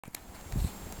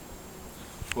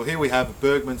Well, here we have a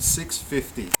Burgman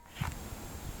 650.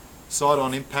 Side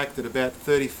on impact at about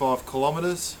 35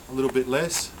 kilometres, a little bit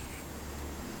less.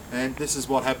 And this is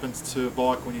what happens to a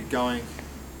bike when you're going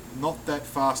not that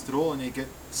fast at all and you get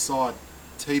side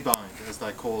T-boned, as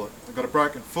they call it. I've got a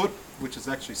broken foot, which is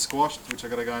actually squashed, which I've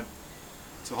got to go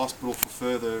to hospital for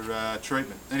further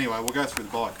treatment. Anyway, we'll go through the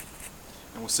bike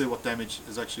and we'll see what damage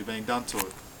is actually being done to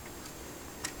it.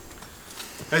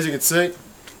 As you can see,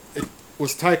 it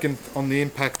was taken on the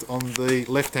impact on the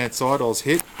left hand side. I was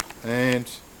hit, and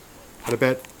at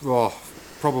about,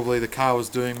 probably the car was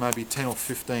doing maybe 10 or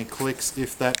 15 clicks,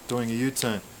 if that, doing a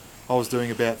U-turn. I was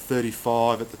doing about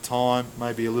 35 at the time,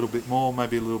 maybe a little bit more,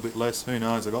 maybe a little bit less, who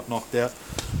knows. I got knocked out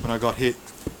when I got hit.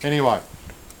 Anyway,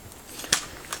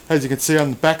 as you can see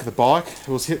on the back of the bike, it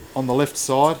was hit on the left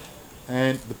side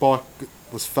and the bike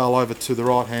fell over to the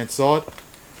right hand side.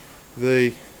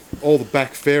 All the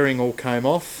back fairing all came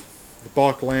off. The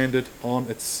bike landed on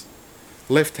its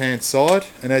left hand side,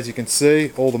 and as you can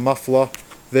see, all the muffler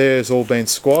there has all been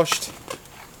squashed.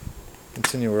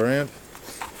 Continue around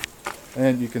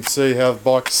and you can see how the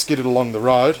bike skidded along the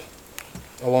road,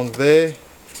 along there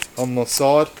on the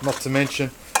side. Not to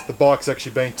mention the bike's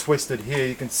actually been twisted here.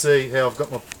 You can see how I've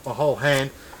got my whole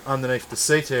hand underneath the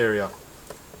seat area.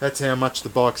 That's how much the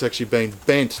bike's actually been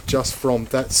bent just from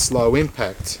that slow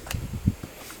impact.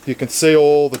 You can see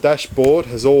all the dashboard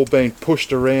has all been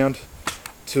pushed around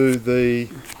to the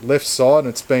left side, and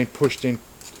it's been pushed in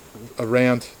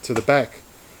around to the back.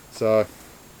 So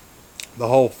the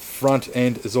whole front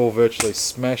end is all virtually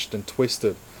smashed and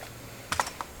twisted.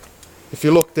 If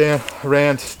you look down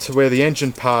around to where the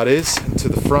engine part is and to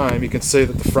the frame, you can see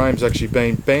that the frame's actually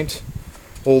been bent.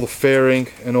 All the fairing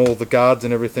and all the guards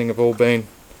and everything have all been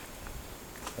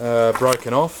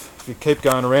broken off. If you keep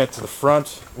going around to the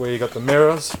front where you got the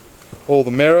mirrors, all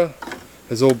the mirror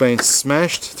has all been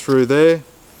smashed through there.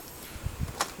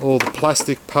 All the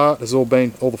plastic part has all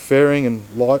the fairing and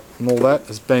light and all that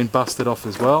has been busted off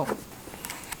as well.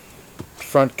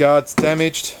 Front guard's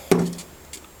damaged.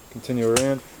 Continue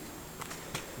around.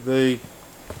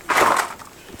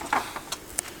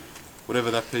 Whatever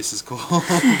that piece is called.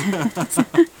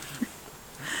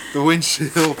 The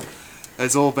windshield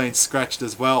has all been scratched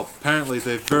as well. Apparently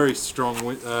they're very strong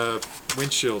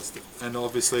windshields, and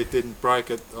obviously it didn't break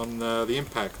it on the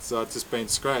impact, so it's just been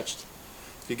scratched.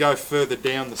 If you go further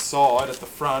down the side at the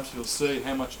front, you'll see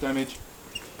how much damage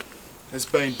has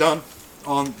been done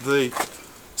on the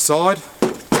side,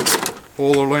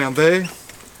 all around there.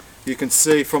 You can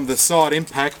see from the side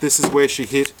impact, this is where she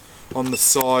hit on the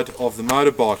side of the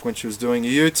motorbike when she was doing a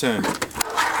U-turn.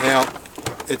 Now,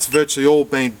 it's virtually all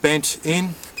been bent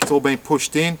in. It's all been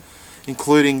pushed in,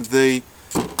 including the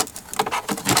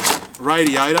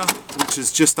radiator, which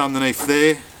is just underneath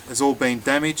there, has all been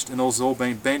damaged and has all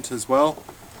been bent as well.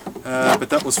 But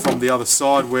that was from the other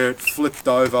side where it flipped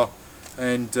over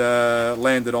and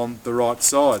landed on the right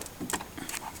side.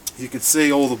 You can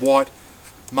see all the white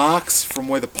marks from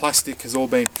where the plastic has all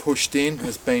been pushed in,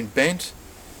 has been bent.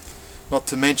 Not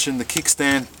to mention the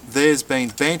kickstand there's been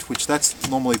bent, which that's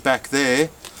normally back there.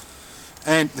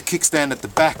 And the kickstand at the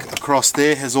back across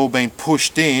there has all been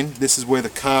pushed in. This is where the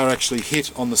car actually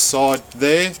hit on the side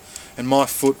there, and my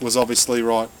foot was obviously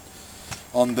right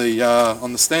on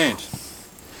the stand.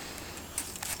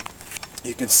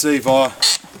 You can see via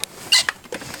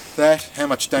that how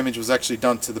much damage was actually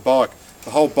done to the bike.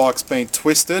 The whole bike's been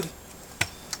twisted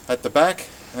at the back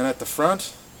and at the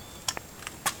front.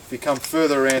 If you come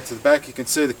further around to the back, you can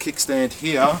see the kickstand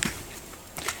here.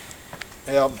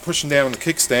 Now I'm pushing down on the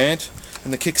kickstand,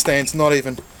 and the kickstand's not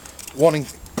even wanting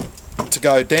to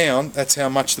go down. That's how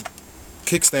much the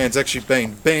kickstand's actually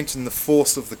been bent and the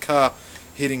force of the car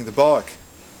hitting the bike.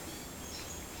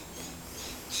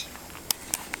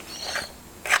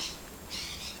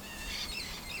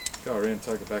 Go around,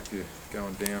 take it back to you,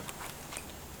 going down.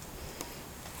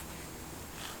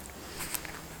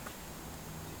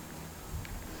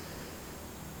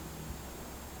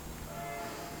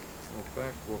 Walk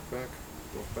back, walk back,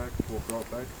 walk back, walk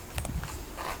right back.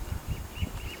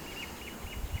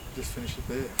 Just finish it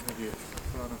there, maybe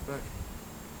far enough back.